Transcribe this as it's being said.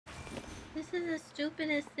This is the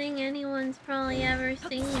stupidest thing anyone's probably ever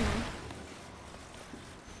seen.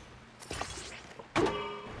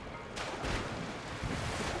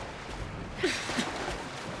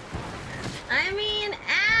 I mean,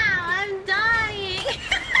 ow, I'm dying.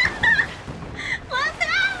 What's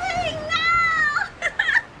happening now?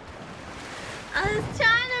 I was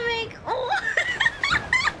trying to make... Oh.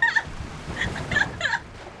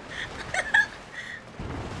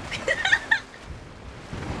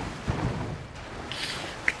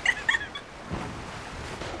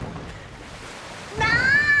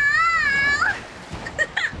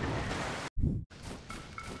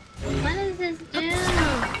 What does this do?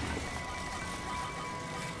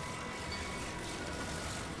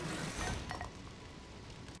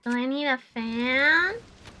 Do I need a fan?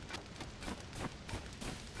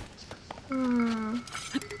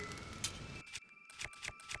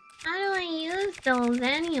 How do I use those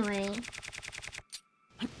anyway?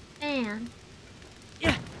 Fan.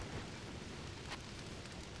 Yeah.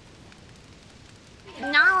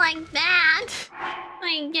 Not like that,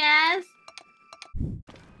 I guess.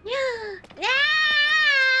 Yeah. Ah!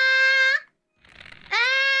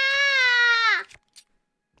 Ah!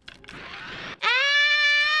 Ah!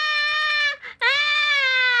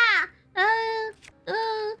 Ah!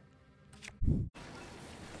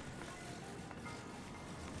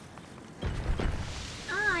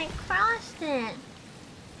 Oh, I crossed it.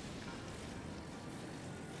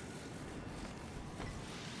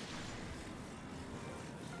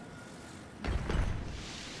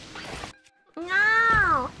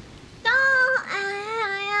 No! Don't!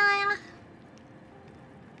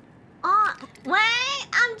 Oh, wait!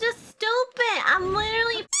 I'm just stupid! I'm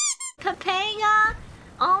literally Capega!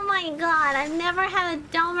 Oh my god, I've never had a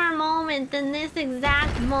dumber moment than this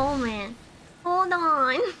exact moment. Hold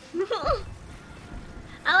on.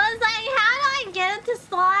 I was like, how do I get it to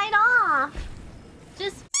slide off?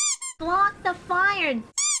 Just block the fire.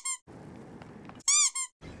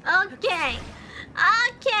 Okay.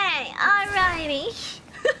 Okay, alrighty.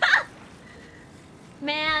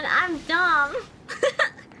 Man, I'm dumb.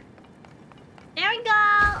 There we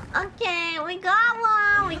go. Okay, we got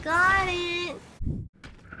one. We got it.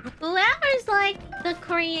 Whoever's like the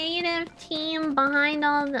creative team behind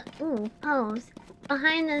all the... Ooh, pose.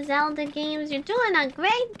 Behind the Zelda games, you're doing a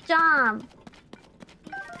great job.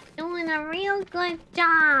 Doing a real good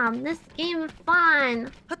job. This game is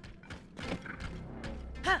fun.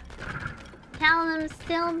 Tell them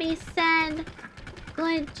Silvi said,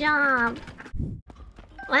 good job.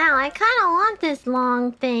 Wow, I kind of want this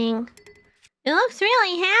long thing. It looks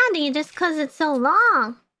really handy just because it's so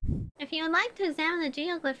long. If you would like to examine the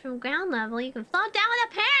geoglyph from ground level, you can float down with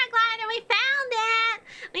a paraglider. We found it!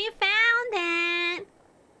 We found it!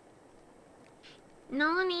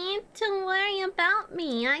 No need to worry about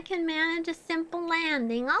me. I can manage a simple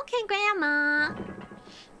landing. Okay, Grandma.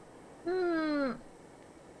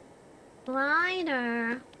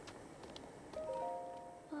 Glider.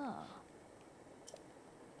 Oh.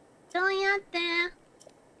 Still out there.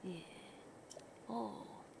 Yeah. Oh.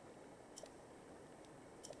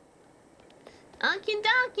 Okie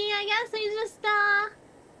dokie, I guess we just,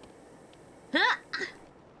 Huh.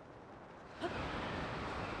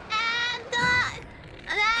 And,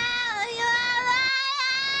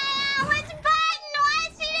 which button? Why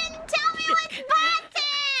she didn't tell me which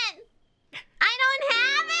button? I don't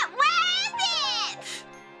have it? Where is it?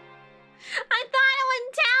 I thought it would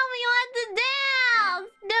tell me what to do.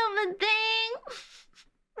 Stupid thing.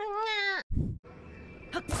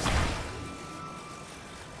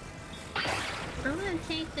 I'm gonna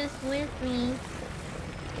take this with me.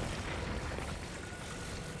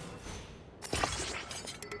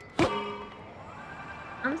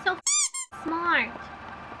 I'm so smart.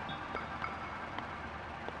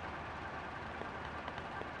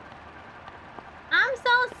 I'm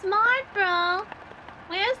so smart, bro.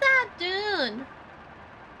 Where's that dude?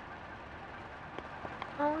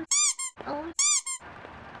 Oh, oh.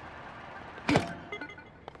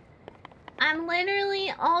 I'm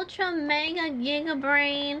literally ultra mega giga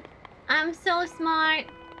brain. I'm so smart.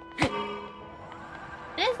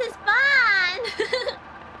 This is fun.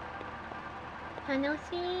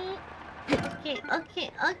 Kanoshi.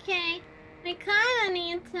 Okay. We kind of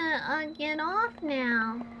need to get off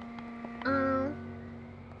now.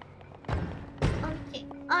 Okay,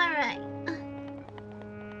 alright.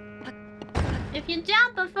 If you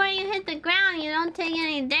jump before you hit the ground, you don't take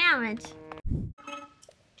any damage.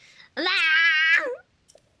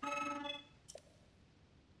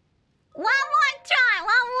 One more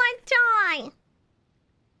try!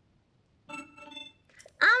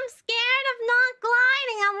 I'm scared of not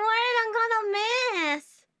gliding. I'm worried I'm gonna miss.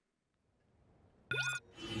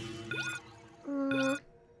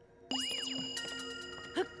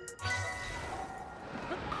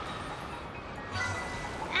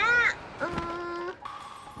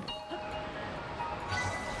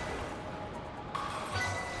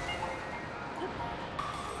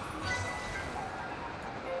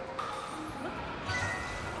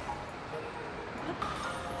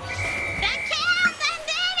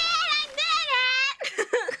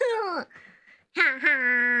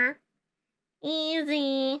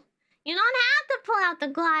 Easy. You don't have to pull out the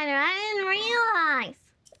glider. I didn't realize.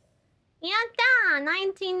 Yatta!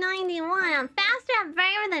 1991. I'm faster and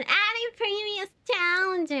braver than any previous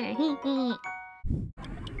challenger.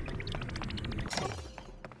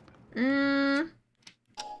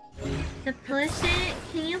 To push it,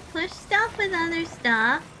 can you push stuff with other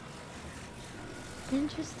stuff?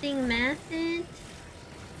 Interesting method.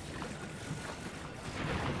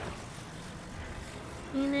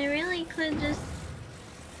 I mean, I really could just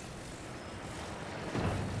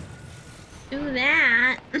do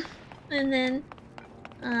that. And then,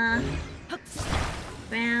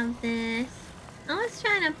 grab this. I was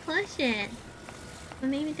trying to push it. But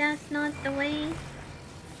maybe that's not the way.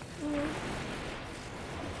 Ooh.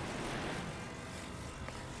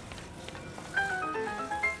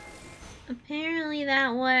 Apparently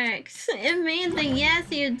that works. It made the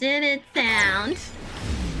yes you did it sound.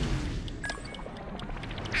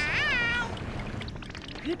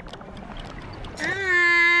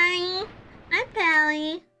 Hi! Hi,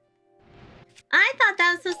 Pally. I thought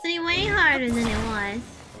that was supposed to be way harder than it was.